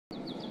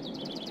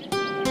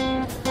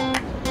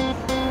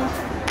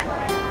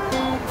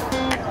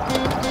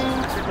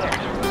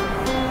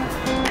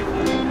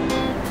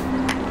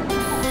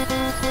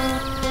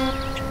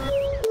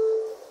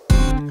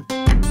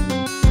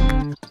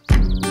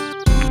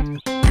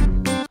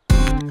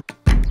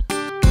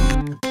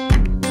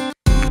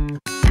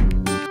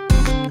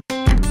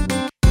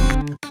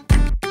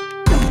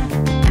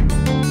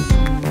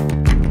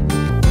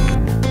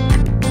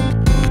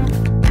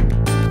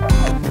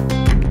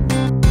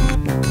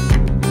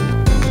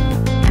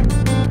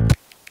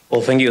Well,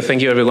 thank you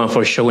everyone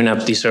for showing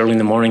up this early in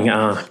the morning.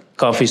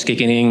 Coffee's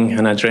kicking in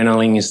and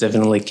adrenaline is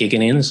definitely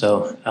kicking in.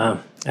 So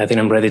I think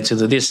I'm ready to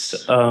do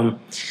this. Yeah,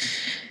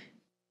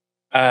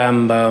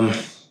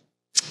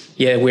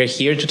 we're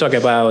here to talk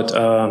about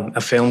a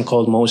film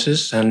called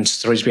Moses and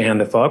Stories Behind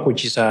the Fog,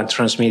 which is a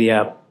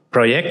transmedia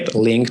project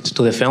linked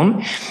to the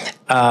film.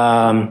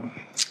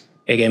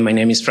 Again, my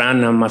name is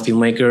Fran. I'm a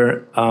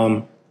filmmaker.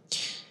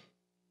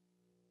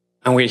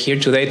 And we're here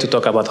today to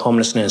talk about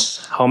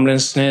homelessness.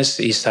 Homelessness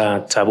is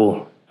a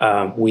taboo.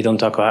 We don't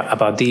talk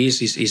about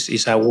this.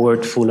 It's a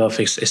word full of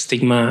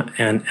stigma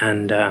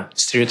and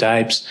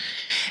stereotypes.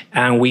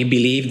 And we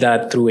believe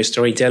that through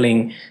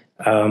storytelling,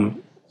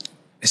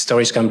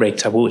 stories can break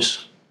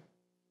taboos.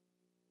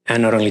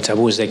 And not only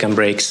taboos, they can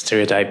break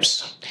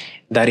stereotypes.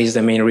 That is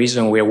the main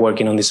reason we are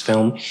working on this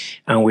film,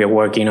 and we are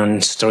working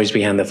on Stories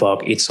Behind the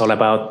Fog. It's all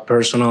about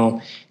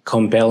personal,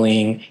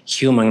 compelling,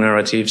 human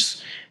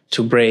narratives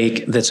to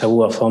break the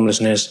taboo of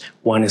homelessness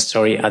one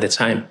story at a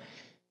time.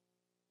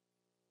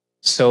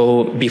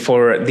 So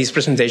before this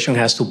presentation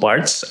has two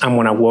parts, I'm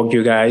gonna walk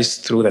you guys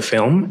through the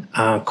film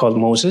called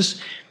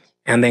Moses.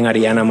 And then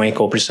Arjanna, my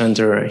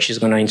co-presenter, she's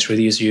gonna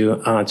introduce you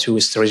to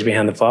Stories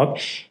Behind the Fog.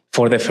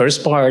 For the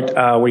first part,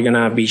 we're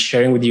gonna be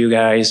sharing with you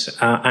guys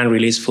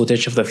unreleased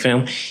footage of the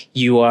film.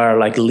 You are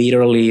like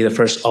literally the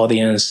first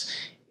audience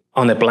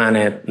on the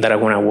planet that are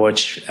gonna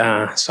watch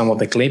some of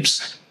the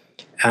clips.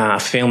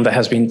 A film that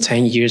has been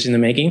 10 years in the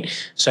making.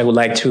 So I would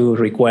like to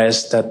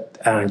request that,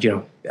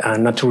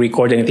 not to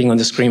record anything on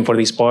the screen for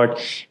this part.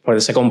 For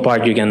the second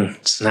part, you can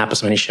snap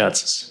as many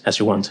shots as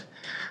you want.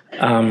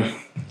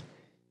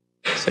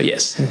 So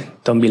yes,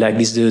 don't be like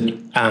this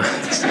dude.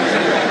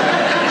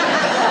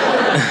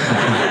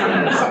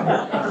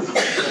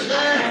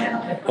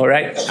 All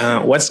right,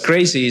 what's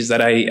crazy is that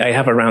I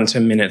have around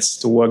 10 minutes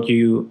to walk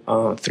you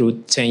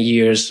through 10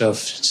 years of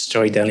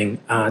storytelling,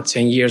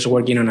 10 years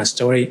working on a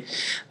story,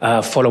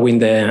 following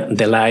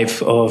the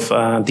life of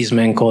this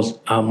man called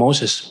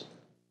Moses.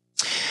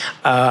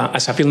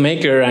 As a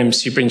filmmaker, I'm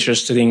super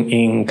interested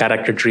in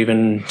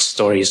character-driven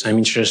stories. I'm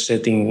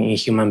interested in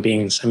human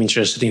beings. I'm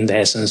interested in the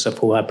essence of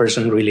who a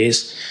person really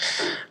is.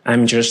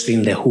 I'm interested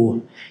in the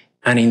who.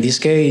 And in this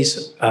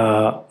case,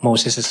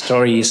 Moses'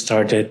 story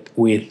started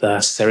with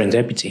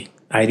serendipity.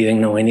 I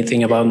didn't know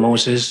anything about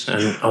Moses,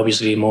 and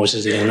obviously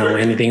Moses didn't know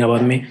anything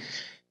about me.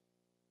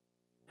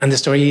 And the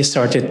story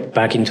started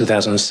back in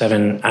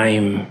 2007.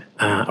 I'm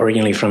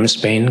originally from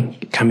Spain,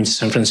 coming to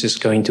San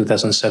Francisco in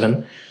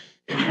 2007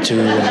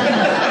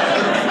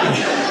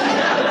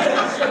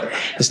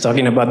 it's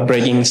talking about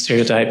breaking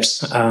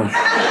stereotypes.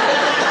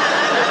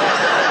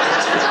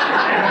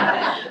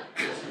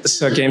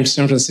 So I came to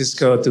San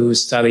Francisco to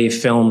study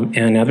film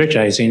and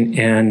advertising,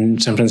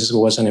 and San Francisco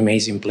was an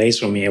amazing place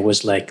for me. I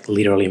was like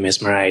literally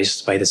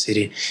mesmerized by the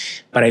city.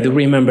 But I do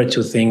remember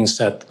two things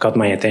that caught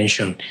my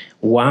attention.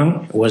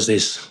 One was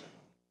this.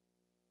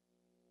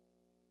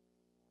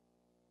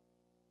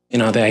 The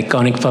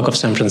iconic fog of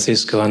San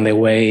Francisco and the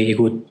way it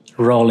would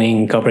roll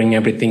in, covering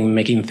everything,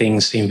 making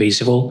things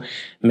invisible,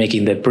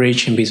 making the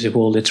bridge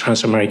invisible, the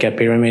Transamerica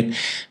Pyramid,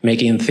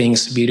 making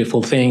things,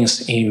 beautiful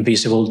things,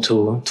 invisible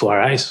to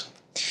our eyes.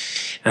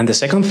 And the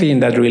second thing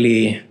that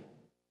really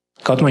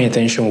caught my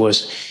attention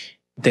was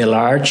the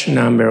large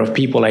number of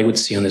people I would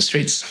see on the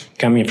streets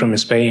coming from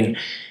Spain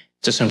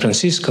to San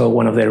Francisco,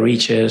 one of the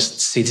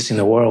richest cities in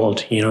the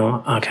world,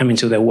 coming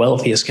to the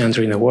wealthiest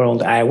country in the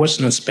world. I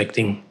wasn't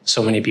expecting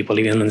so many people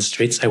living on the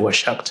streets. I was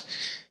shocked.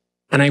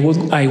 And I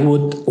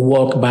would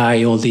walk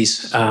by all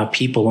these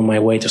people on my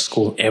way to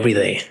school every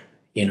day,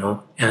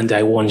 and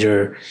I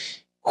wonder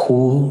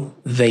who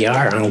they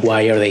are and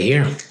why are they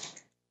here.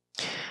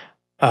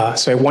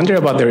 So I wondered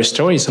about their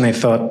stories, and I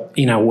thought,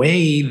 in a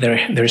way,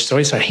 their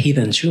stories are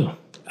hidden too.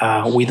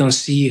 We don't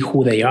see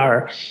who they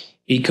are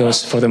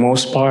because, for the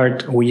most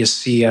part, we just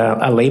see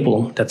a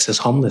label that says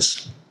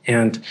homeless.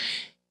 And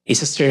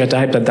it's a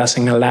stereotype that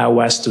doesn't allow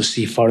us to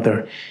see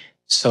further.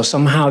 So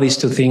somehow these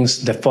two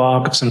things, the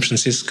fog of San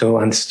Francisco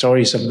and the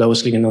stories of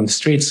those living on the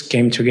streets,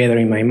 came together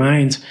in my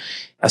mind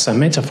as a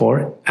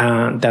metaphor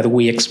that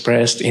we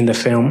expressed in the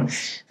film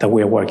that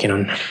we're working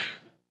on.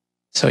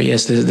 So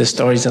yes, the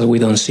stories that we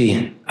don't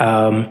see.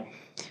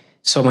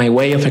 So my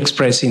way of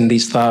expressing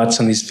these thoughts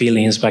and these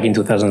feelings back in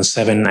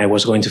 2007, I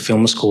was going to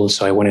film school,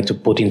 so I wanted to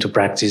put into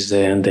practice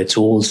the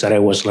tools that I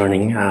was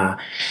learning.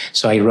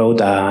 So I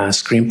wrote a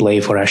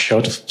screenplay for a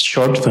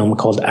short film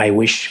called I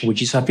Wish,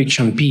 which is a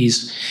fiction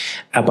piece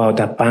about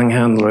a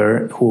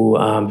panhandler who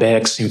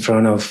begs in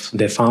front of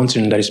the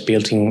fountain that is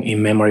built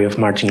in memory of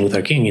Martin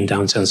Luther King in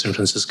downtown San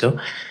Francisco.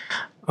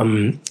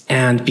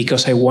 And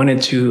because I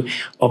wanted to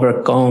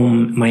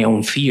overcome my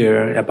own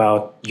fear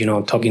about,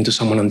 talking to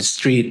someone on the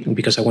street,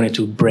 because I wanted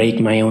to break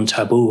my own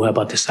taboo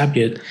about the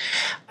subject,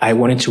 I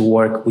wanted to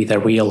work with a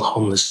real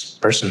homeless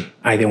person.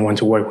 I didn't want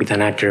to work with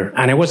an actor.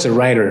 And I was a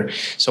writer.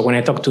 So when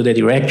I talked to the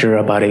director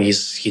about it,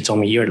 he told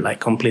me, you're like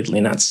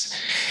completely nuts.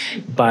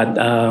 But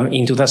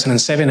in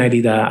 2007, I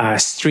did a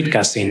street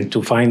casting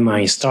to find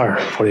my star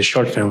for the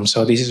short film.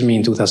 So this is me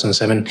in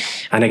 2007.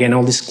 And again,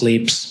 all these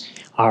clips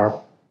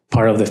are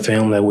part of the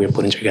film that we're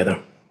putting together.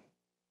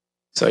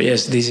 So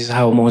yes, this is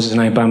how Moses and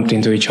I bumped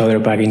into each other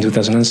back in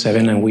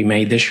 2007, and we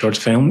made the short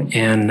film.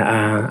 And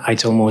I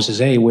told Moses,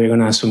 hey, we're going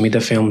to submit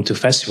the film to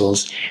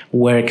festivals.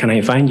 Where can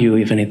I find you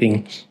if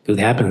anything good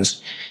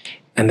happens?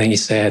 And then he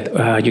said,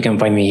 you can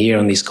find me here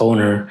on this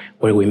corner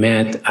where we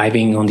met. I've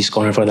been on this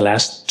corner for the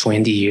last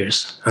 20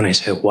 years. And I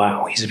said,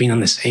 wow, he's been on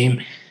the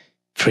same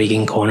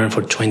freaking corner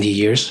for 20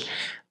 years.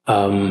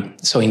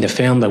 So in the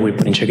film that we're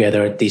putting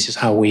together, this is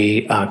how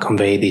we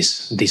convey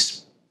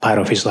this part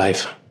of his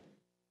life.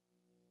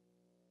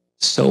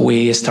 So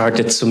we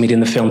started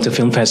submitting the film to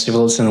film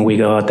festivals, and we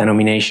got a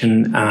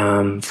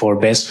nomination for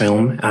Best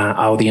Film,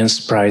 Audience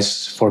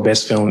Prize for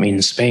Best Film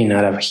in Spain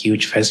at a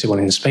huge festival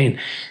in Spain.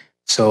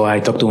 So I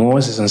talked to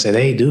Moses and said,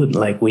 hey, dude,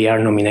 like we are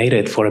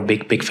nominated for a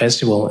big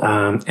festival.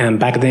 And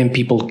back then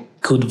people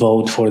could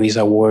vote for this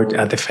award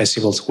at the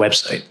festival's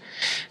website.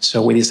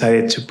 So we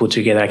decided to put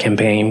together a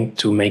campaign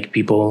to make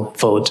people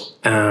vote,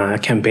 a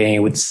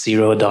campaign with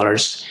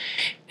 $0.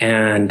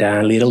 And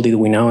little did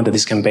we know that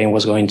this campaign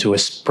was going to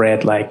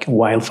spread like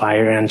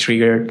wildfire and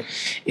trigger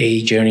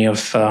a journey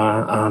of,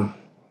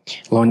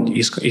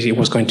 it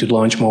was going to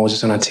launch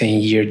Moses on a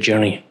 10-year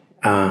journey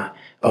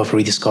of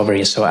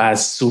rediscovery. So as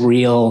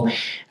surreal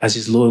as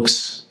it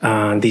looks,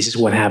 this is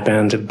what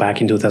happened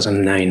back in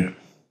 2009.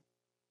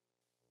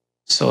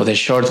 So the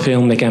short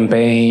film, the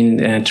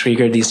campaign,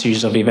 triggered this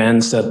series of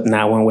events that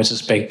no one was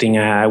expecting.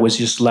 I was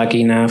just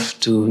lucky enough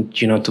to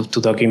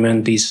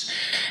document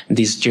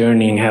this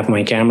journey and have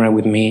my camera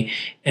with me.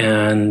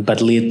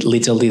 But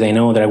little did I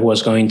know that I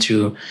was going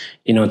to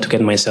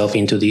get myself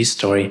into this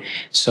story.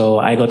 So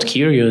I got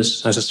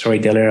curious as a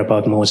storyteller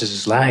about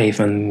Moses'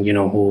 life and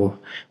who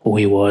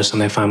he was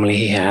and the family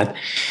he had.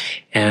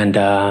 And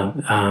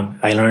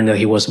I learned that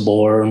he was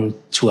born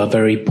to a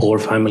very poor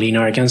family in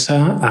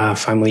Arkansas, a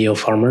family of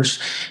farmers.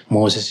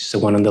 Moses is the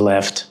one on the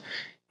left.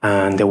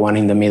 And the one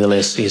in the middle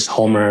is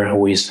Homer,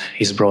 who is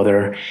his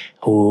brother,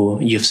 who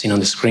you've seen on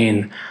the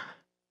screen.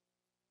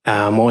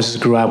 Moses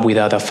grew up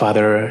without a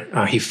father.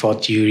 He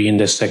fought during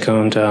the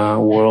Second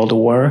World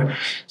War.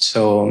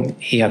 So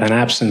he had an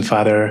absent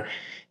father.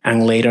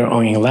 And later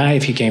on in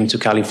life, he came to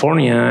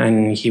California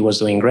and he was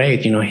doing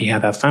great. He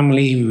had a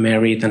family,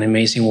 married an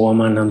amazing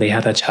woman, and they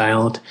had a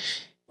child.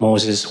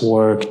 Moses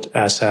worked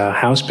as a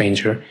house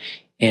painter,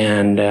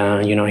 and,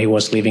 he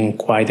was living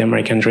quite the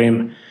American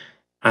dream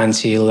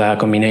until a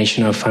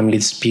combination of family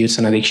disputes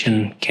and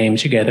addiction came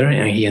together,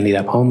 and he ended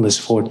up homeless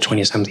for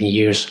 20-something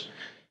years.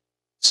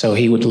 So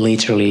he would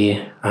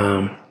literally,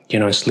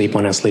 sleep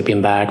on a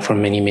sleeping bag for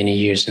many, many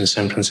years in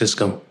San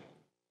Francisco.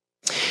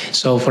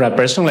 So for a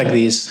person like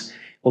this,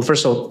 well,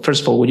 first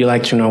of all, would you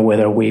like to know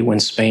whether we won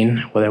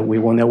Spain, whether we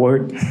won the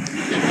award?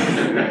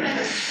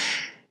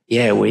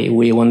 Yeah,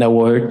 we won the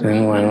award,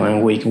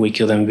 and we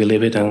couldn't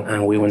believe it,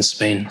 and we won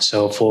Spain.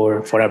 So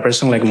for a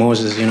person like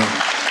Moses,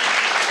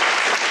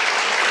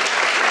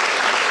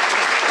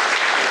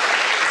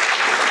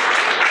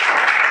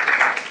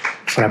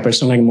 for a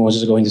person like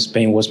Moses, going to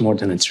Spain was more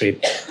than a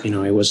trip.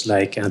 It was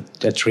like a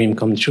dream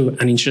come true.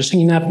 And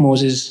interesting enough,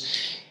 Moses,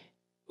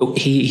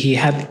 he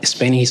had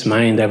Spain in his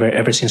mind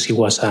ever since he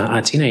was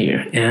a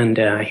teenager, and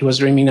he was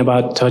dreaming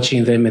about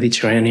touching the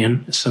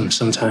Mediterranean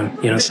sometime.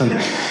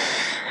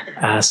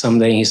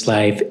 Someday in his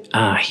life,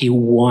 he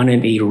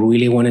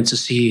really wanted to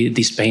see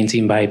this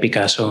painting by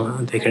Picasso,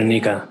 the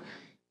Guernica,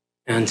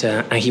 and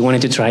he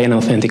wanted to try an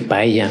authentic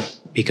paella,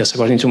 because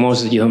according to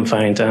Moses, you don't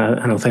find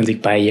an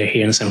authentic paella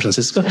here in San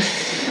Francisco.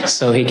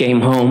 So he came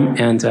home,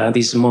 and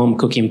this mom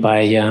cooking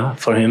paella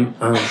for him.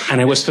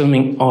 And I was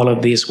filming all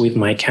of this with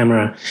my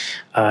camera.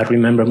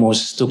 Remember,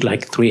 Moses took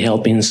like 3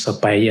 helpings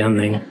of paella and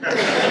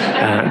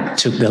then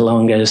took the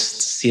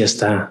longest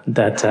siesta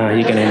that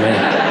you can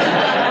imagine.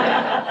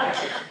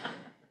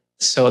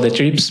 So the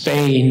trip to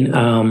Spain,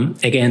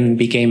 again,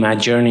 became a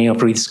journey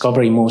of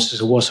rediscovery.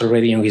 Moses was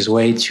already on his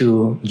way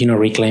to,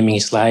 reclaiming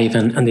his life.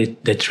 And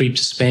the trip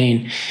to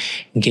Spain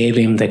gave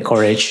him the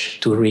courage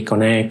to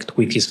reconnect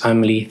with his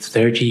family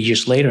 30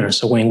 years later.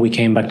 So when we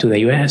came back to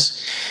the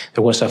US,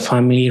 there was a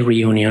family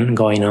reunion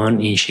going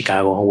on in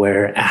Chicago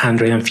where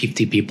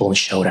 150 people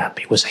showed up.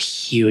 It was a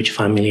huge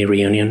family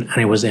reunion,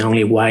 and I was the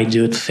only white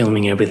dude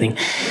filming everything.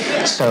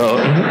 So,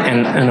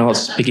 and I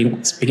was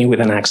speaking with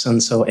an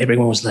accent, so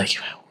everyone was like,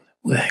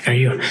 who the heck are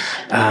you?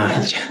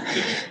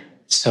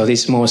 So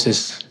this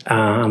Moses,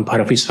 I'm part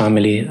of his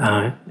family.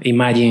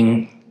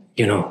 Imagine,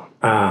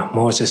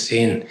 Moses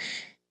seeing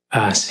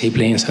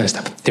siblings and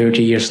stuff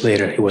 30 years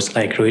later. It was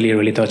like really,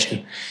 really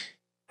touching.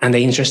 And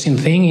the interesting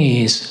thing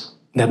is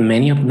that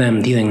many of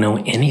them didn't know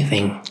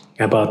anything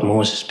about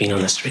Moses being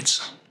on the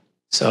streets.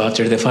 So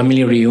after the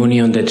family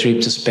reunion, the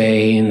trip to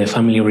Spain, the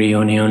family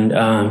reunion,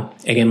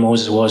 again,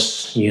 Moses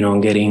was,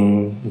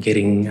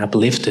 getting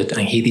uplifted,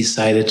 and he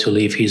decided to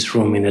leave his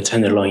room in the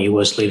Tenderloin. He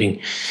was living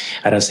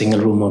at a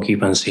single room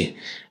occupancy.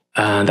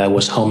 That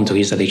was home to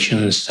his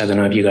addictions. I don't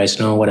know if you guys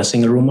know what a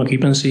single room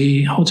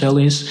occupancy hotel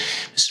is.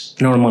 It's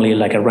normally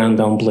like a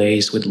rundown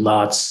place with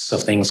lots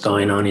of things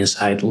going on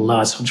inside,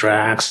 lots of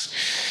drugs,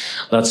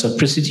 lots of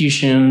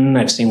prostitution.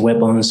 I've seen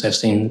weapons. I've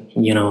seen,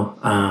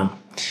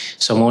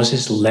 so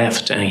Moses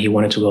left and he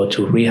wanted to go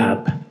to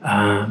rehab,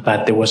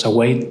 but there was a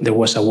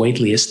wait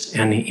list,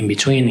 and in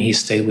between he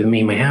stayed with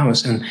me in my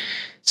house, and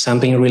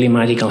something really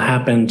magical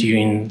happened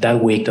during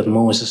that week that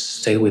Moses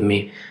stayed with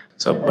me.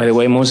 So, by the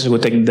way, Moses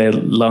would take the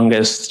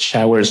longest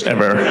showers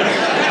ever,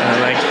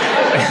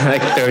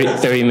 like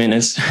 30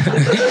 minutes.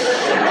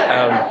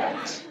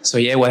 So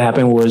yeah, what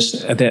happened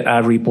was that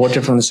a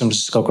reporter from the San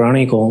Francisco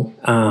Chronicle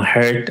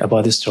heard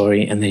about the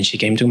story, and then she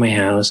came to my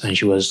house and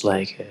she was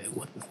like,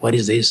 what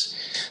is this?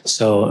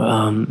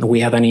 So we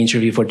had an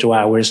interview for 2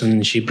 hours,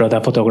 and she brought a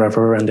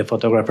photographer, and the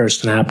photographer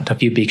snapped a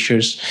few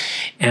pictures.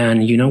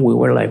 And, we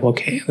were like,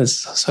 okay,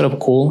 that's sort of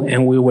cool.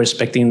 And we were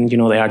expecting,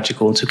 the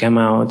article to come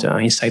out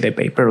inside the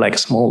paper, like a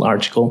small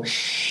article.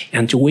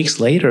 And 2 weeks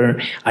later,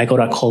 I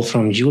got a call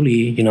from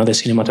Julie, the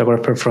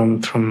cinematographer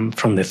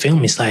from the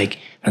film. It's like,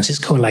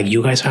 Francisco, like,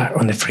 you guys are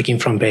on the freaking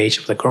front page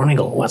of the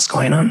Chronicle. What's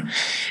going on?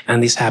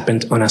 And this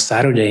happened on a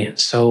Saturday.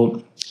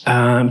 So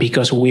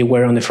because we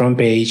were on the front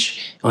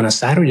page on a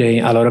Saturday,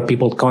 a lot of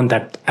people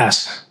contact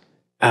us,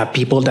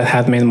 people that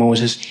had met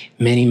Moses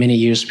many, many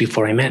years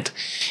before I met.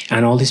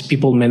 And all these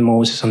people met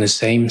Moses on the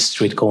same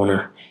street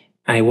corner.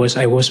 I was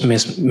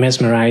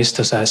mesmerized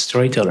as a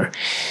storyteller.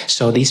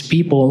 So these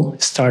people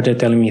started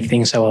telling me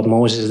things about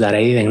Moses that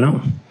I didn't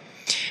know.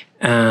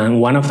 And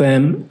one of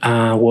them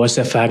was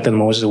the fact that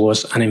Moses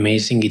was an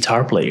amazing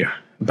guitar player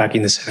back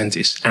in the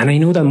 70s. And I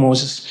knew that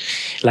Moses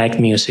liked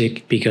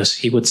music because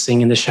he would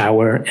sing in the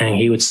shower and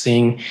he would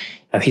sing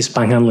at his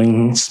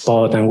panhandling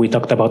spot. And we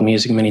talked about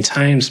music many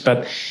times,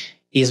 but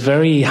he's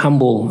very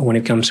humble when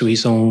it comes to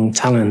his own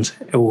talent,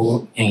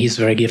 and he's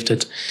very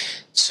gifted.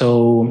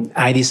 So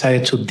I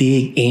decided to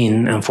dig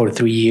in, and for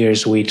 3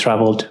 years we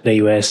traveled the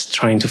US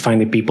trying to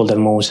find the people that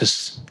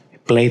Moses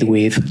played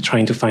with,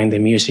 trying to find the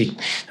music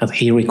that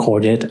he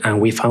recorded, and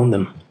we found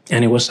them.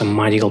 And it was a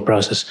magical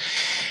process.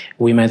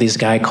 We met this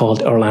guy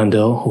called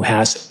Orlando who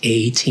has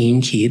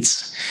 18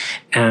 kids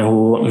and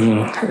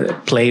who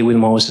played with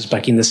Moses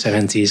back in the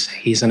 70s.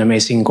 He's an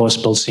amazing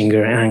gospel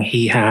singer, and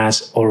he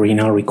has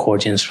original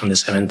recordings from the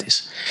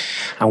 70s.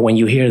 And when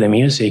you hear the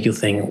music, you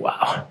think,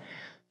 wow.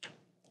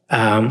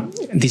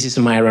 This is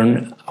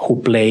Myron,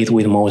 who played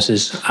with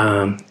Moses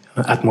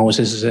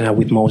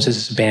with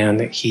Moses'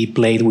 band. He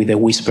played with the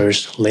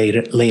Whispers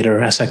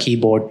later as a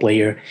keyboard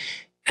player,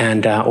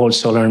 and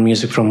also learned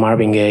music from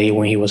Marvin Gaye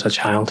when he was a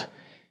child.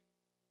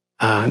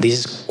 This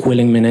is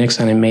Quilling Minix,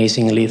 an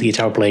amazing lead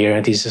guitar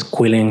player. This is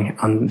Quilling,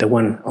 on the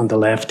one on the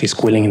left is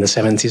Quilling in the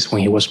 70s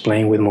when he was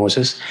playing with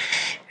Moses.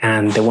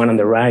 And the one on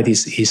the right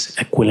is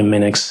Quilling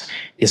Minix,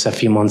 is a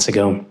few months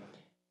ago.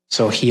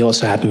 So he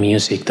also had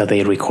music that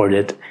they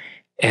recorded.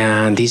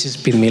 And this is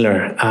Pete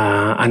Miller,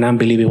 an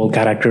unbelievable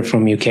character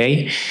from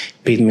UK.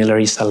 Pete Miller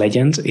is a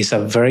legend. He's a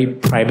very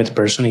private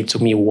person. It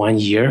took me 1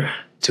 year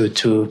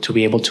to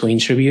be able to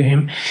interview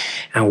him.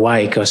 And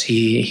why? Because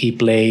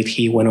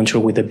he went on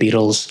tour with the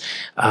Beatles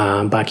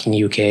back in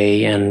UK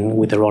and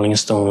with the Rolling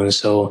Stones.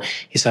 So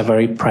he's a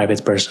very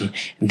private person.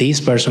 This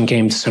person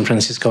came to San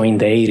Francisco in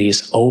the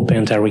 80s,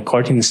 opened a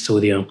recording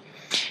studio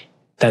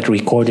that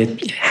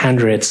recorded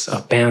hundreds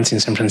of bands in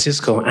San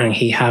Francisco, and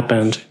he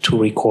happened to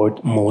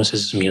record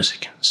Moses'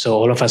 music. So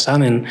all of a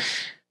sudden,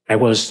 I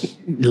was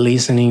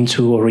listening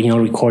to original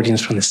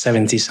recordings from the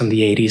 70s and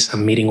the 80s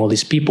and meeting all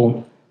these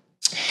people.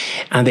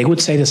 And they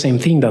would say the same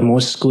thing, that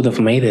Moses could have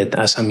made it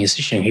as a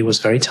musician. He was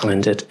very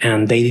talented,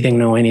 and they didn't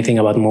know anything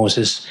about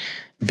Moses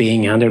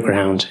being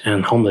underground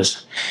and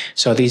homeless.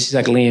 So this is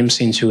a glimpse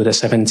into the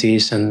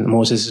 70s and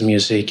Moses'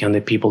 music and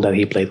the people that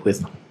he played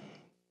with.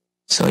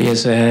 So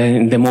yes,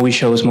 the movie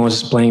shows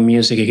Moses playing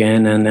music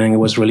again, and it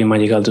was really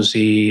magical to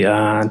see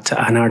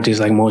an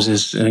artist like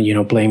Moses,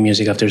 playing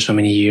music after so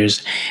many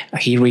years.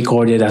 He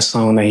recorded a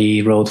song that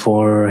he wrote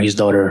for his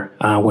daughter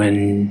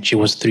when she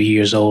was 3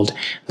 years old.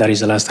 That is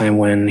the last time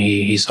when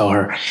he saw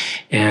her.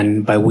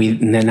 But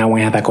now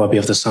we had a copy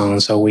of the song,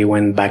 so we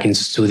went back into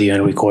the studio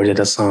and recorded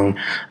the song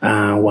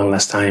one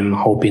last time,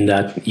 hoping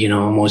that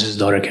Moses'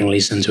 daughter can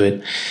listen to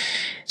it.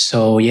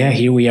 So yeah,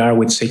 here we are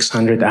with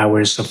 600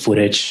 hours of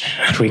footage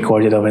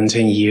recorded over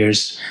 10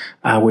 years.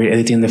 We're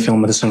editing the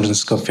film at the San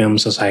Francisco Film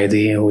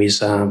Society, who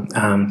is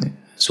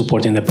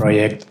supporting the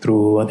project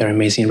through their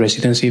amazing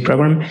residency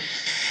program.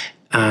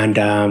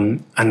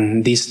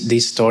 And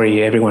this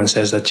story, everyone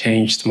says that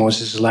changed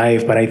Moses'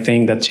 life, but I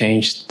think that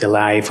changed the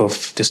life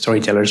of the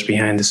storytellers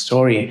behind the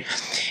story.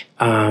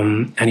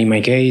 And in my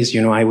case,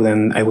 I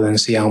wouldn't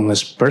see a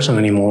homeless person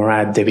anymore.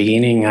 At the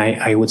beginning,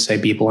 I would say,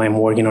 people, I'm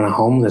working on a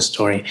homeless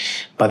story.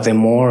 But the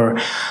more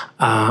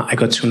I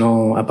got to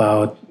know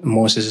about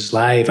Moses'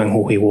 life and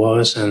who he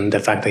was, and the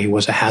fact that he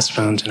was a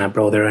husband and a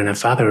brother and a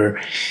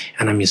father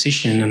and a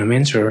musician and a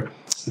mentor,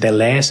 the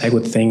less I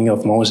would think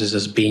of Moses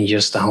as being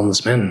just a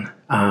homeless man.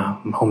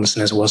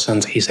 Homelessness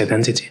wasn't his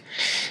identity.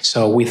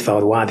 So we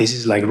thought, wow, this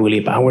is like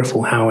really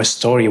powerful, how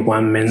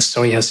one man's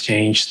story has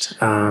changed,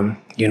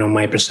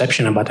 my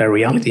perception about our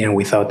reality. And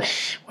we thought,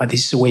 wow,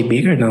 this is way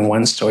bigger than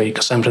one story,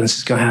 because San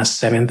Francisco has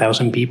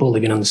 7,000 people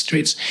living on the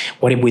streets.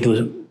 What if we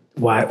do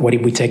What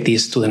if we take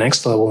this to the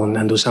next level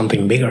and do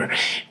something bigger?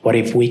 What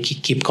if we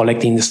keep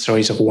collecting the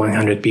stories of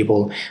 100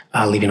 people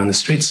living on the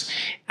streets?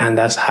 And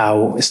that's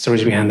how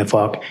Stories Behind the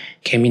Fog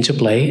came into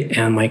play.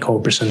 And my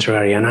co-presenter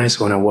Arjanna is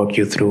going to walk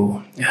you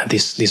through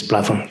this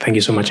platform. Thank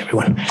you so much,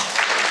 everyone.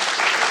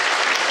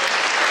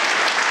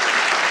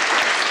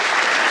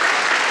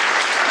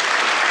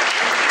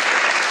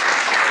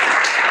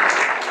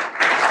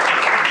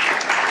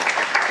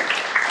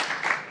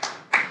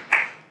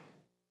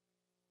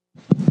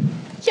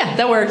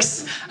 That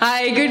works.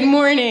 Hi, good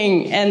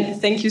morning. And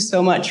thank you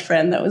so much,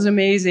 Fran. That was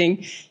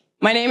amazing.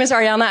 My name is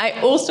Arjanna.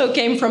 I also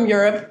came from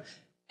Europe.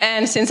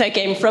 And since I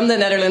came from the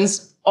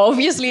Netherlands,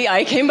 obviously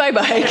I came by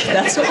bike.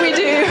 That's what we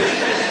do.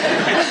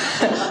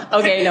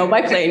 Okay, no,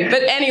 by plane.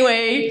 But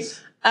anyway,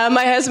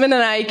 my husband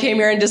and I came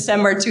here in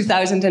December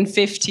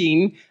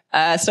 2015.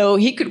 So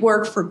he could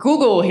work for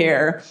Google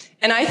here.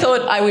 And I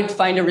thought I would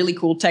find a really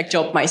cool tech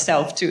job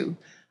myself, too.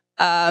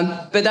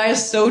 But I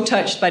was so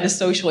touched by the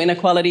social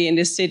inequality in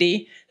this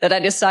city that I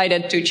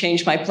decided to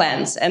change my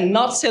plans. And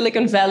not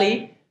Silicon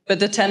Valley, but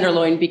the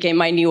Tenderloin became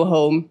my new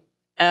home.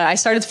 I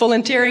started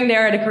volunteering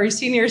there at a career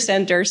senior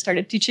center,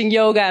 started teaching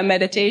yoga and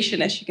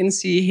meditation, as you can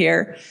see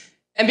here.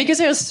 And because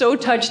I was so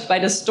touched by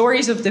the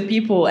stories of the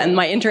people and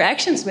my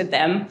interactions with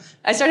them,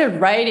 I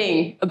started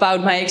writing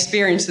about my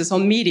experiences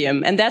on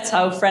Medium. And that's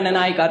how Fran and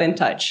I got in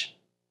touch.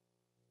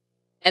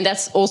 And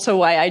that's also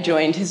why I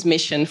joined his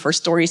mission for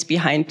Stories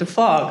Behind the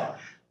Fog.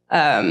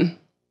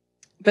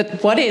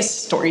 But what is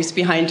Stories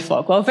Behind the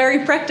Fog? Well,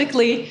 very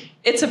practically,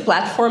 it's a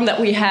platform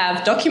that we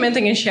have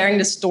documenting and sharing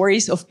the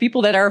stories of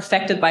people that are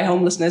affected by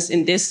homelessness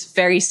in this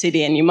very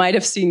city. And you might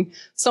have seen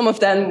some of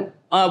them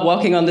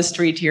walking on the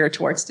street here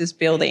towards this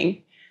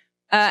building.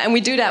 And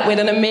we do that with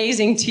an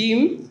amazing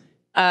team.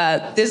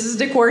 This is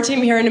the core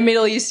team here in the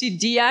middle. You see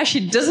Dia.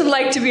 She doesn't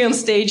like to be on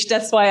stage.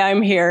 That's why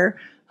I'm here.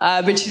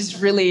 But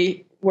she's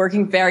really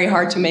working very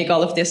hard to make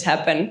all of this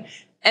happen.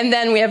 And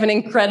then we have an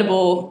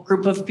incredible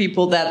group of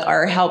people that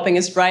are helping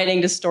us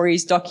writing the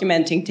stories,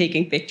 documenting,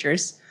 taking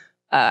pictures,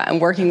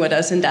 and working with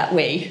us in that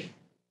way.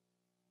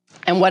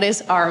 And what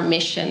is our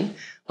mission?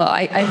 Well,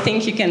 I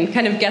think you can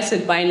kind of guess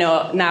it by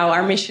now.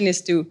 Our mission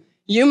is to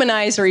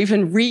humanize or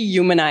even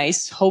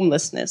rehumanize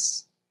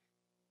homelessness.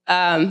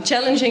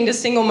 Challenging the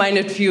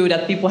single-minded view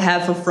that people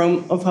have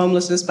of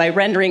homelessness by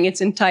rendering its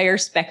entire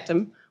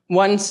spectrum,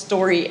 one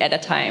story at a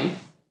time.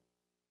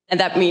 And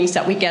that means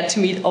that we get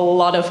to meet a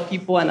lot of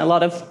people and a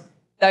lot of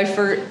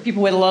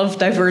people with a lot of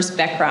diverse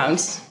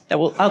backgrounds that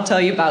I'll tell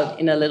you about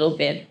in a little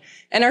bit.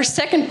 And our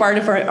second part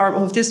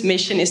of this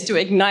mission is to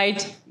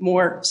ignite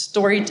more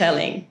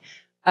storytelling.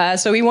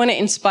 So we want to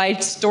inspire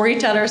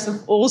storytellers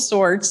of all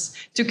sorts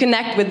to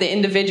connect with the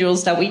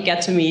individuals that we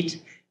get to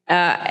meet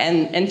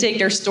and take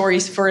their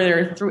stories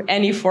further through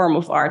any form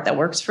of art that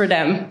works for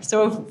them.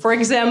 So, for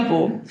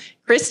example,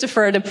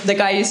 Christopher, the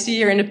guy you see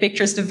here in the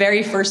picture, is the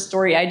very first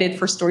story I did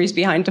for Stories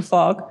Behind the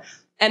Fog.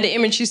 And the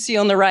image you see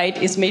on the right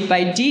is made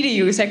by Didi,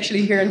 who is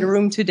actually here in the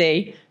room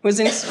today, who was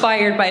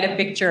inspired by the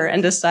picture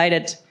and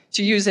decided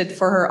to use it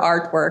for her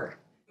artwork.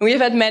 And we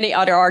have had many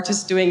other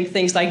artists doing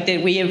things like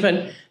that. We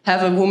even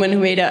have a woman who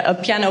made a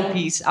piano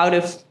piece out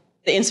of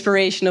the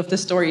inspiration of the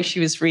story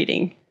she was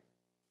reading.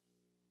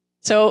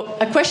 So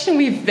a question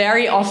we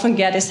very often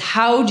get is,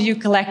 how do you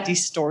collect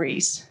these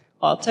stories?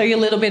 Well, I'll tell you a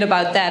little bit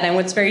about that. And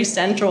what's very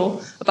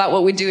central about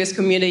what we do is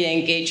community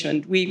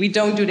engagement. We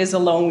don't do this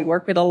alone. We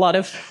work with a lot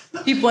of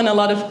people and a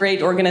lot of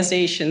great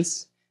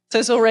organizations. So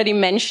it's already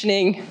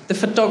mentioning the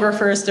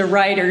photographers, the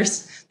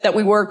writers that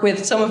we work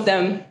with. Some of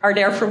them are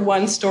there for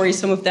one story.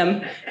 Some of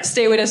them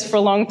stay with us for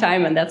a long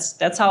time. And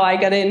that's how I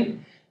got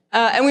in.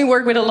 And we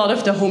work with a lot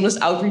of the homeless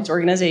outreach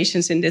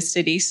organizations in these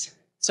cities.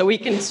 So we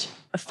can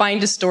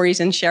find the stories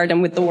and share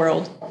them with the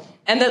world.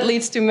 And that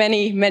leads to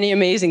many, many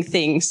amazing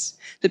things.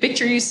 The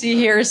picture you see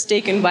here is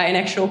taken by an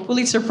actual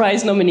Pulitzer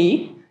Prize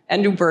nominee,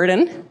 Andrew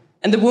Burden.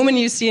 And the woman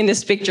you see in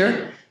this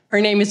picture,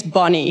 her name is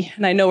Bonnie,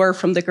 and I know her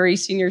from the Career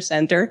Senior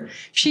Center.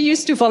 She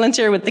used to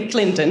volunteer with the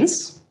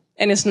Clintons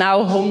and is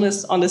now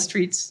homeless on the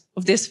streets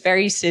of this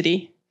very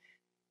city.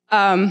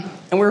 And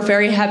we're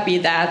very happy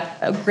that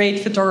a great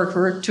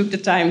photographer took the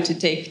time to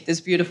take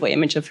this beautiful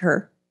image of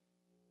her.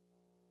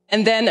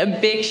 And then a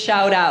big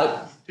shout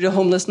out to the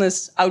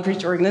homelessness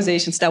outreach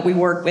organizations that we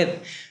work with.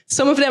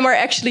 Some of them are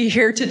actually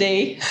here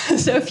today.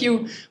 So if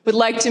you would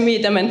like to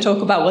meet them and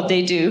talk about what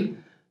they do,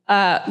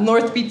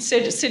 North Beach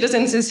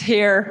Citizens is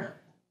here.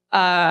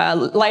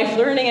 Life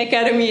Learning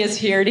Academy is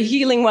here. The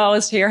Healing Well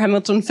is here.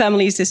 Hamilton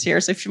Families is here.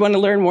 So if you want to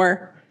learn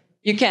more,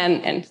 you can.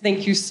 And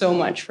thank you so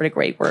much for the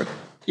great work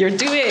you're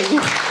doing.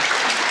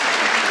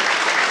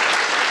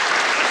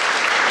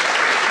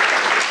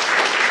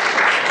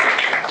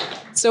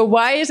 So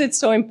why is it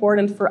so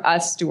important for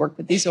us to work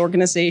with these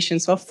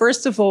organizations? Well,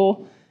 first of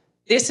all,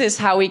 this is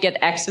how we get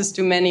access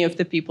to many of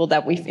the people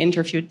that we've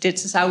interviewed.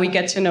 This is how we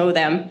get to know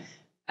them.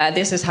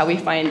 This is how we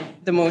find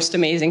the most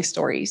amazing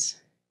stories.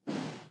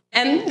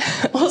 And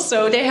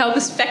also, they help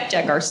us fact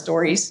check our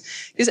stories.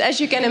 Because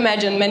as you can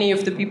imagine, many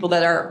of the people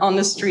that are on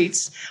the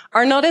streets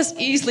are not as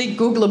easily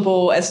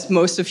Googleable as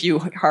most of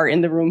you are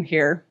in the room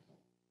here.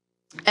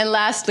 And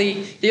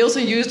lastly, they also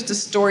use the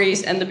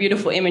stories and the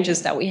beautiful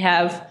images that we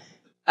have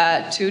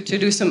to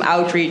do some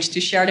outreach,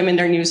 to share them in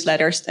their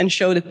newsletters and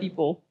show the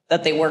people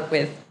that they work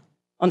with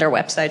on their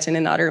websites and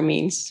in other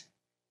means.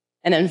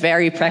 And then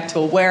very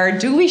practical, where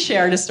do we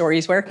share the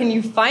stories? Where can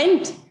you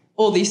find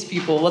all these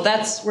people? Well,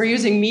 we're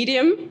using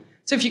Medium.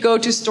 So if you go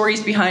to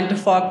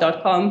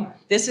storiesbehindthefog.com,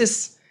 this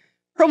is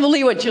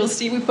probably what you'll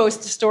see. We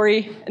post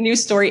a new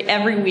story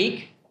every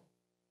week.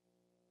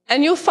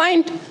 And you'll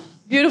find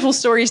beautiful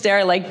stories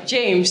there like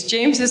James.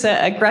 James is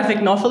a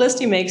graphic novelist.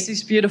 He makes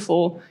these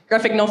beautiful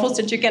graphic novels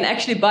that you can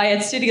actually buy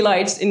at City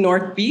Lights in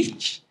North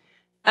Beach.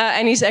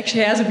 And he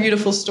actually has a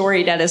beautiful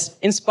story that is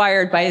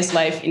inspired by his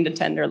life in the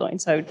Tenderloin.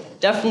 So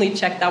definitely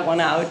check that one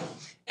out.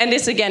 And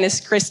this, again,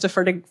 is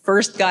Christopher, the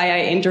first guy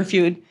I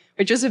interviewed,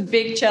 which was a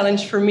big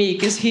challenge for me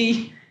because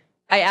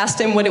I asked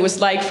him what it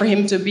was like for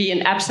him to be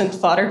an absent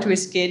father to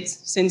his kids,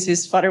 since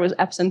his father was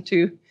absent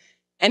too.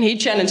 And he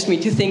challenged me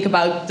to think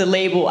about the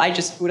label I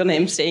just put on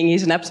him, saying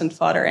he's an absent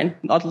father and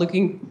not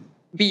looking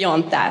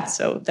beyond that.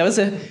 So that was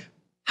a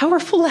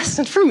powerful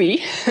lesson for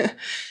me.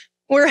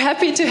 We're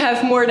happy to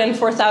have more than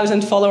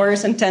 4,000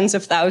 followers and tens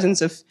of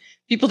thousands of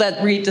people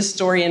that read the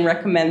story and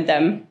recommend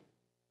them.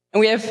 And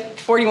we have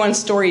 41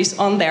 stories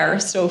on there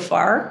so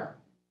far,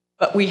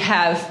 but we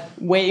have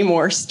way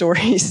more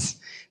stories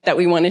that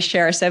we want to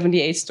share,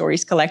 78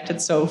 stories collected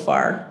so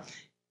far.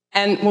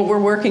 And what we're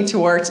working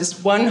towards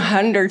is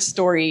 100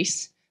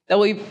 stories that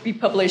will be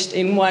published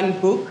in one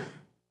book.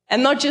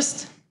 And not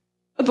just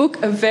a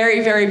book, a very,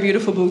 very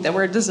beautiful book that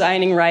we're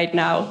designing right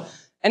now.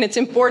 And it's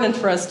important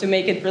for us to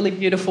make it really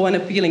beautiful and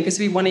appealing because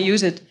we want to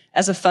use it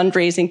as a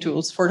fundraising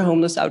tool for the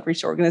homeless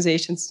outreach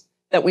organizations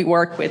that we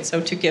work with, so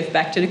to give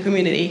back to the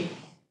community.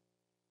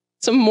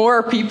 Some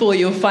more people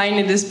you'll find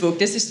in this book.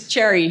 This is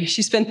Cherry.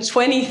 She spent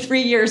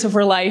 23 years of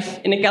her life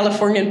in a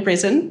Californian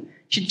prison.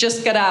 She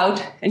just got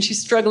out and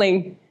she's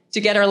struggling to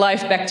get her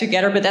life back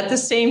together, but at the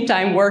same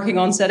time working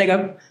on setting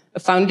up a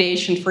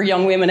foundation for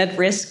young women at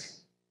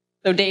risk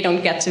so they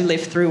don't get to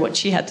live through what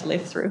she had to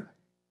live through.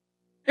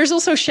 There's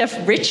also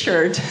Chef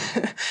Richard.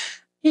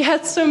 He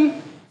had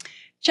some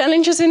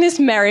challenges in his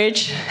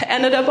marriage,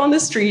 ended up on the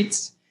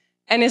streets,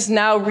 and is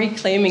now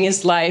reclaiming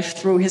his life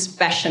through his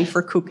passion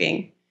for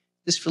cooking.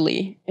 It's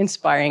really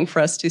inspiring for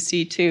us to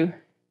see too.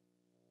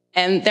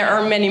 And there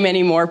are many,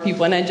 many more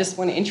people, and I just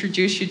want to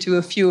introduce you to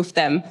a few of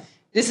them.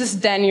 This is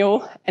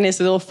Daniel and his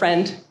little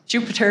friend,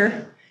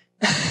 Jupiter.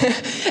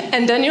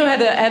 And Daniel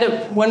had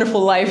a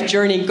wonderful life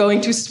journey,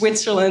 going to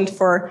Switzerland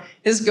for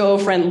his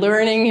girlfriend,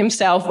 learning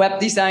himself web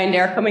design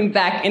there, coming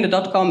back in the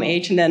dot-com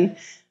age, and then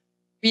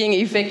being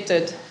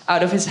evicted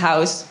out of his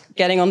house,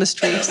 getting on the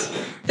streets.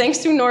 Thanks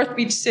to North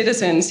Beach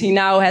citizens, he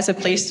now has a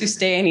place to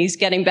stay and he's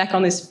getting back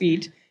on his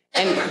feet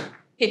and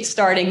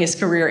starting his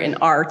career in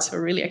art. So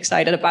we're really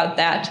excited about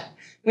that.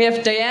 We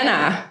have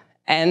Diana,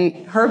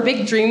 and her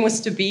big dream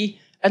was to be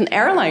an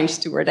airline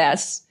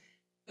stewardess.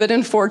 But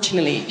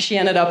unfortunately, she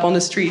ended up on the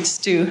streets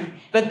too.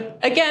 But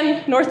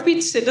again, North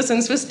Beach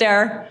citizens was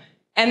there.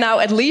 And now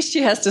at least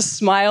she has the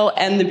smile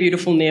and the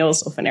beautiful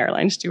nails of an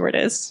airline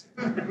stewardess.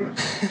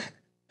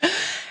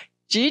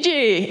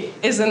 Gigi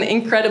is an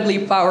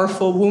incredibly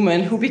powerful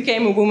woman who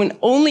became a woman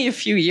only a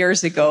few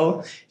years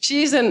ago.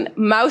 She's a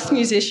mouth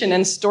musician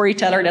and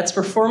storyteller that's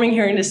performing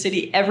here in the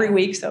city every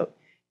week. So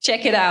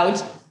check it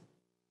out.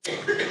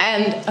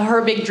 And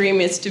her big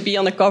dream is to be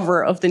on the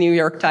cover of the New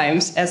York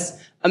Times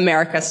as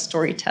America's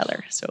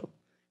storyteller. So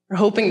we're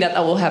hoping that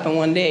will happen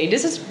one day.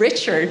 This is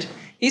Richard.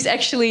 He's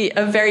actually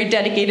a very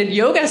dedicated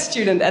yoga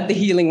student at the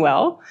Healing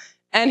Well.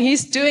 And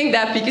he's doing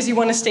that because he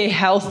wants to stay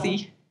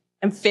healthy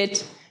and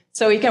fit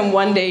so he can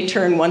one day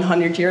turn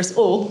 100 years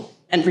old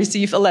and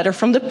receive a letter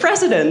from the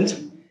president.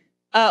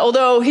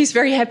 Although he's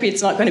very happy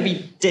it's not going to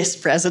be this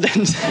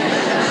president.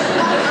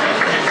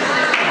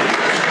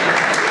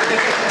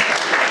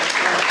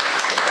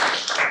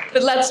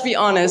 But let's be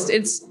honest,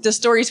 the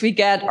stories we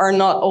get are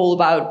not all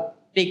about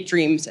big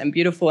dreams and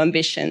beautiful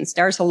ambitions.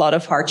 There's a lot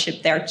of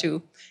hardship there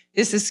too.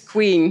 This is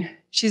Queen.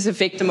 She's a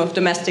victim of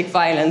domestic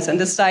violence and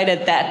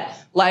decided that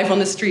life on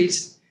the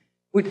streets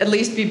would at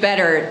least be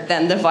better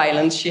than the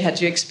violence she had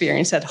to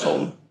experience at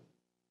home.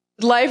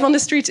 But life on the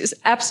streets is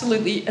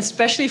absolutely,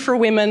 especially for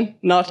women,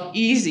 not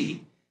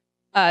easy.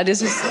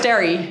 This is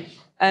Terry,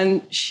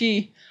 and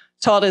she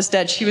taught us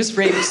that she was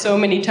raped so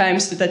many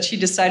times that she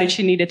decided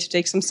she needed to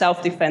take some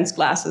self-defense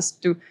classes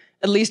to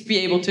at least be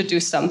able to do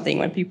something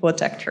when people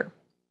attacked her.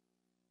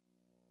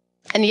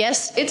 And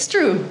yes, it's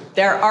true.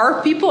 There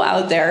are people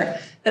out there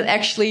that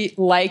actually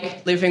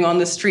like living on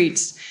the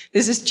streets.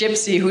 This is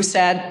Gypsy, who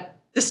said,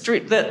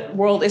 the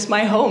world is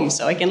my home,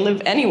 so I can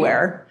live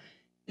anywhere.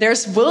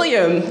 There's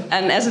William,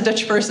 and as a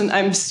Dutch person,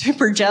 I'm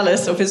super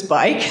jealous of his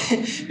bike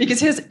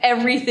because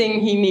everything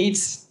he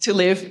needs to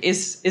live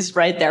is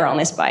right there on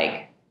his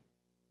bike.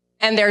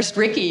 And there's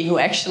Ricky, who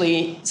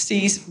actually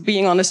sees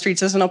being on the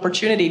streets as an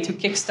opportunity to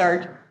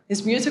kickstart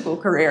his musical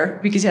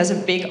career because he has a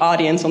big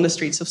audience on the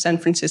streets of San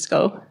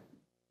Francisco.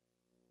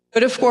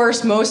 But of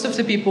course, most of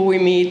the people we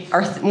meet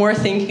are more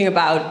thinking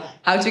about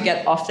how to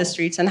get off the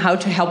streets and how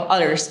to help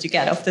others to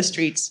get off the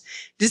streets.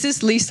 This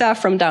is Lisa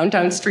from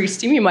Downtown Streets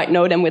Team. You might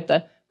know them with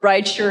the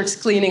bright shirts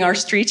cleaning our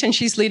streets, and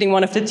she's leading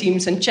one of the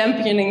teams and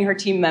championing her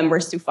team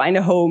members to find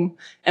a home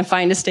and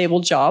find a stable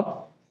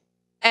job.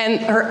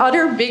 And her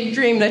other big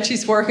dream that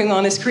she's working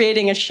on is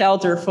creating a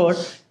shelter for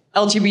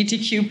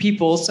LGBTQ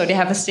people so they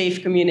have a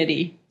safe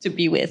community to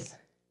be with.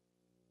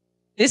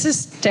 This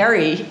is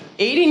Terry.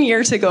 18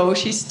 years ago,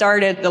 she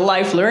started the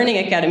Life Learning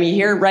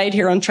Academy right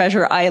here on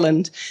Treasure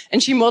Island.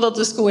 And she modeled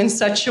the school in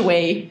such a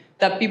way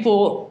that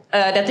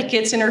that the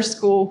kids in her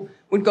school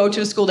would go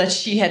to a school that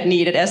she had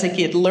needed as a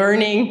kid,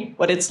 learning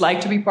what it's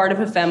like to be part of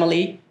a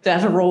family, to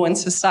have a role in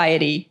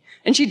society.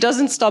 And she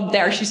doesn't stop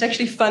there. She's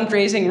actually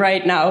fundraising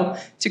right now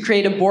to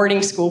create a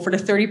boarding school for the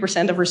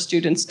 30% of her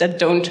students that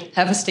don't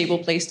have a stable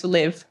place to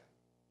live.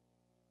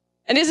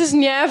 And this is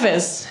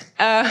Nieves.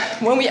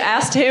 When we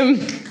asked him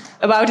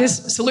about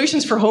his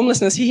solutions for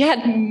homelessness, he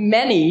had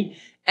many.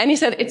 And he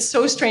said, it's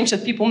so strange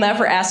that people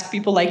never ask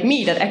people like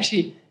me that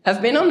actually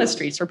have been on the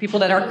streets or people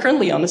that are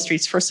currently on the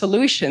streets for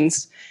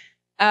solutions.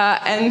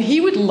 And he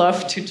would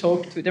love to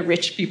talk to the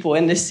rich people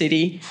in the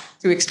city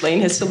to explain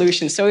his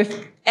solutions. So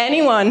if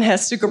anyone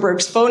has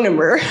Zuckerberg's phone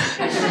number,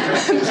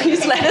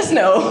 please let us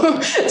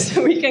know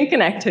so we can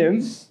connect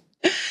him.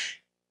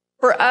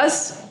 For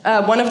us,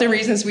 one of the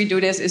reasons we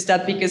do this is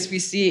that because we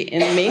see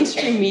in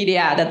mainstream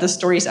media that the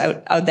stories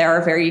out there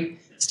are very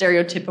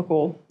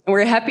stereotypical. And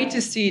we're happy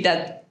to see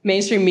that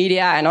mainstream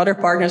media and other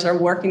partners are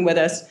working with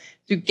us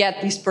to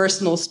get these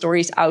personal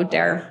stories out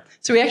there.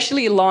 So we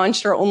actually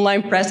launched our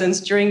online presence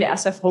during the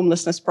SF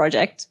Homelessness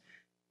Project.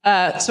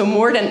 So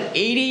more than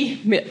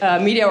 80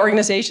 media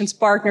organizations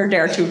partnered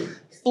there to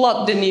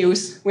flood the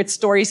news with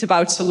stories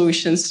about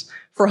solutions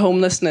for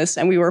homelessness.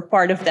 And we were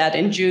part of that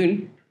in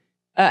June.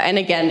 And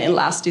again in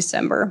last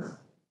December.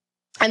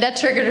 And that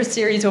triggered a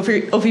series of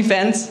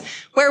events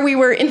where we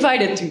were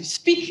invited to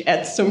speak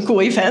at some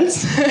cool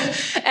events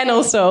and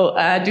also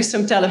do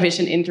some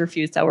television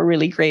interviews that were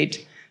really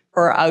great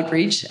for our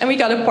outreach. And we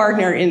got a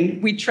partner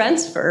in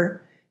WeTransfer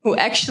who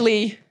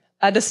actually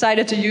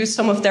decided to use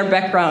some of their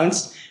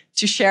backgrounds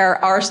to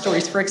share our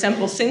stories. For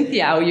example,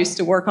 Cynthia, who used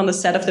to work on the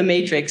set of The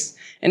Matrix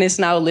and is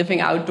now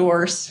living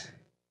outdoors.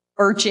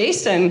 Or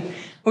Jason,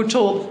 who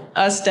told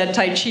us that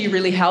Tai Chi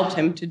really helped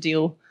him to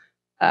deal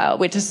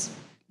with his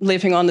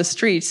living on the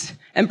streets.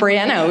 And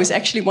Brianna, who is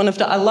actually one of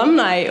the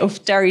alumni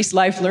of Terry's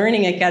Life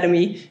Learning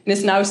Academy and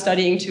is now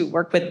studying to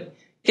work with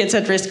kids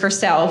at risk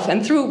herself.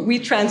 And through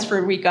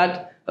WeTransfer, we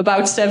got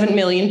about 7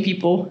 million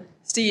people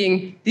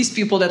seeing these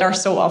people that are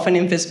so often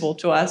invisible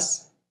to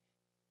us.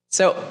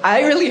 So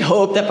I really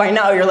hope that by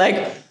now you're like,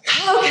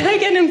 how can I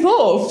get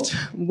involved?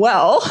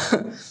 Well,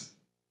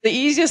 the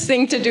easiest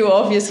thing to do,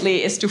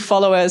 obviously, is to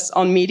follow us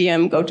on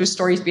Medium, go to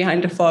Stories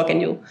Behind the Fog,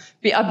 and you'll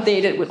be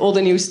updated with all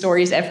the news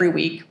stories every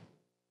week.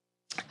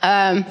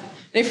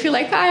 If you're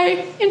like, I'm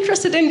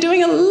interested in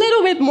doing a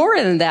little bit more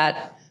than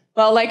that,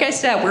 well, like I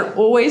said, we're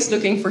always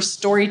looking for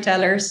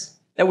storytellers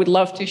that would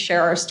love to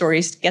share our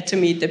stories, get to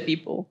meet the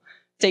people,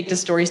 take the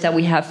stories that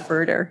we have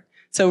further.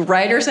 So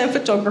writers and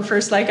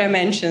photographers, like I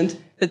mentioned,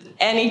 but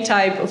any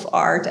type of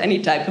art, any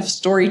type of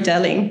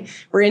storytelling,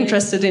 we're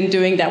interested in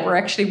doing that. We're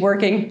actually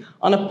working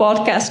on a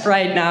podcast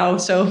right now.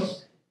 So,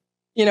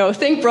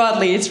 think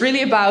broadly. It's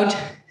really about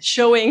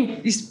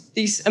showing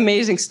these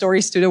amazing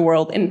stories to the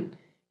world in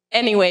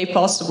any way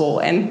possible.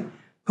 And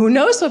who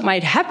knows what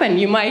might happen?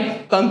 You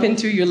might bump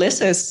into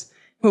Ulysses,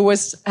 who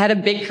had a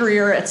big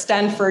career at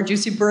Stanford,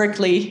 UC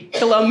Berkeley,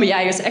 Columbia.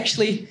 He was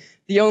actually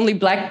the only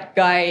black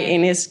guy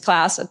in his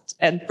class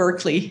at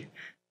Berkeley,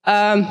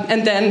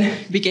 and then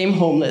became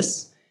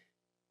homeless.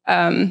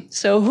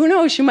 So who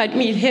knows, you might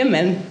meet him,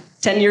 and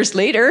 10 years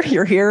later,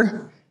 you're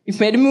here, you've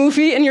made a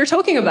movie, and you're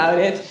talking about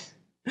it.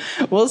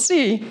 We'll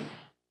see.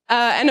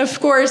 And of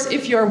course,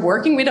 if you're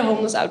working with a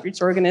homeless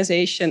outreach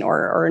organization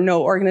or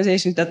no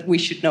organizations that we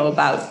should know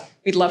about,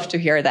 we'd love to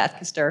hear that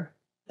because they're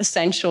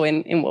essential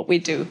in what we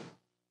do.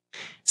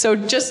 So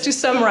just to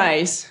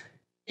summarize,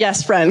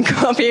 yes, Fran,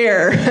 come up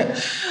here.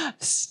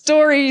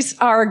 Stories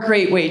are a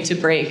great way to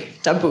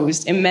break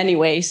taboos in many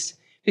ways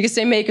because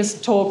they make us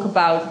talk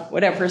about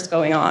whatever is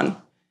going on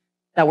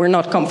that we're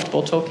not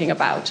comfortable talking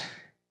about.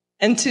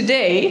 And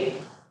today,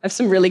 I have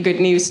some really good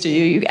news to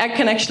you. You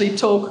can actually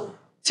talk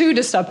to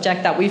the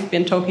subject that we've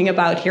been talking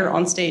about here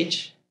on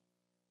stage.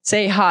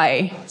 Say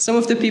hi. Some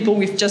of the people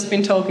we've just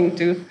been talking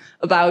to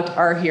about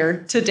are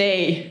here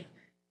today.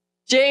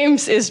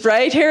 James is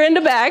right here in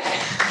the back.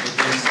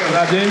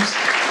 Hello, James.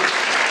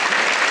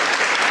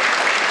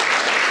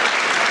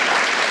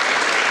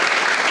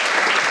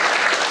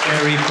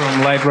 Terry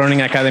from Life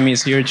Learning Academy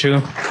is here too.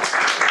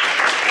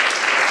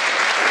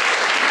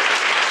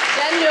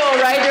 Daniel,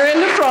 right here in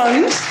the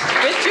front,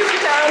 with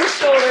Jupiter on his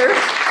shoulder.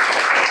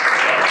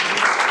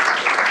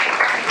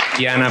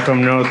 Diana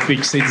from North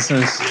Beach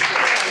Citizens.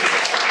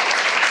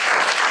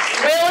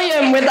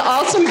 William with the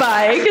awesome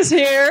bike is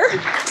here.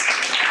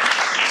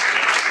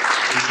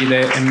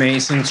 The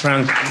amazing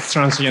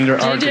transgender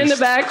artist. Gigi in the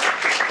back.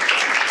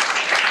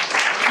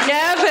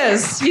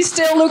 Yavis, he's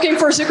still looking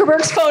for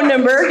Zuckerberg's phone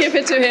number. Give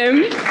it to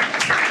him.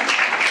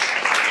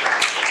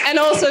 And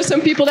also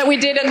some people that we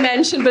didn't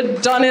mention,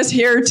 but Don is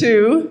here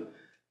too.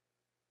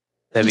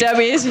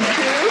 Debbie is here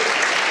too.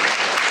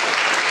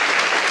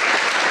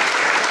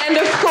 And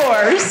of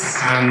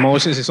course... And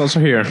Moses is also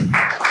here.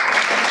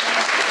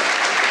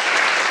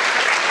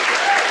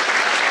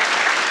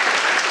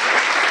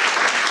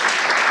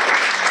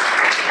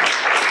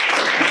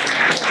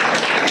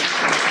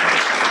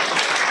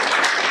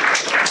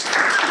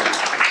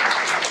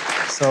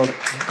 So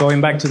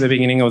going back to the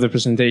beginning of the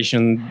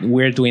presentation,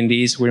 we're doing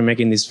this, we're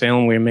making this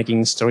film, we're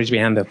making stories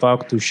behind the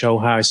fog to show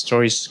how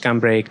stories can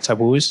break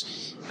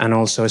taboos and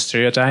also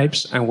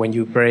stereotypes. And when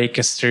you break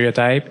a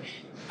stereotype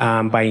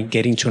by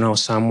getting to know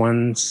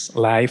someone's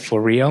life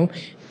for real,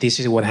 this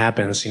is what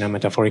happens in a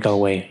metaphorical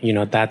way. You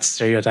know, that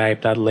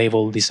stereotype, that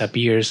label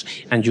disappears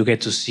and you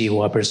get to see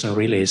who a person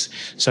really is.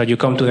 So you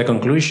come to the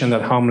conclusion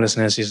that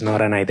homelessness is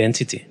not an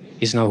identity.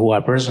 It's not who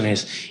a person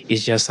is.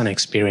 It's just an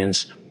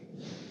experience.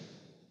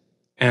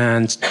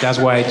 And that's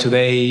why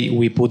today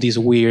we put these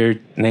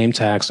weird name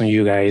tags on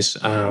you guys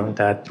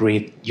that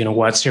read, you know,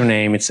 what's your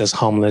name? It says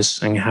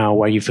homeless, and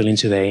how are you feeling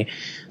today?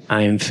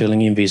 I am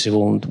feeling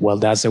invisible. Well,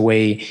 that's the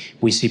way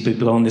we see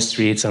people on the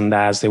streets, and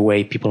that's the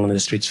way people on the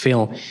streets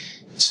feel.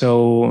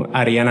 So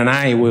Arjanna and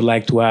I would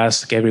like to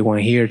ask everyone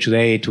here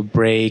today to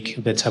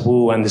break the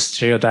taboo and the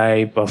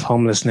stereotype of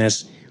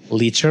homelessness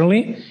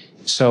literally.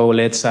 So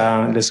let's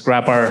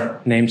grab our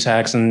name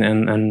tags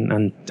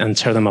and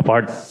tear them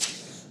apart.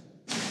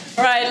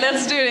 All right,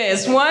 let's do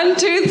this. 1,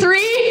 2,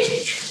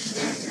 3.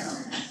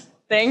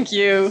 Thank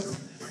you.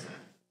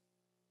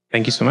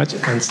 Thank you so much.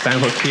 And it's time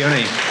for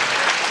Q&A.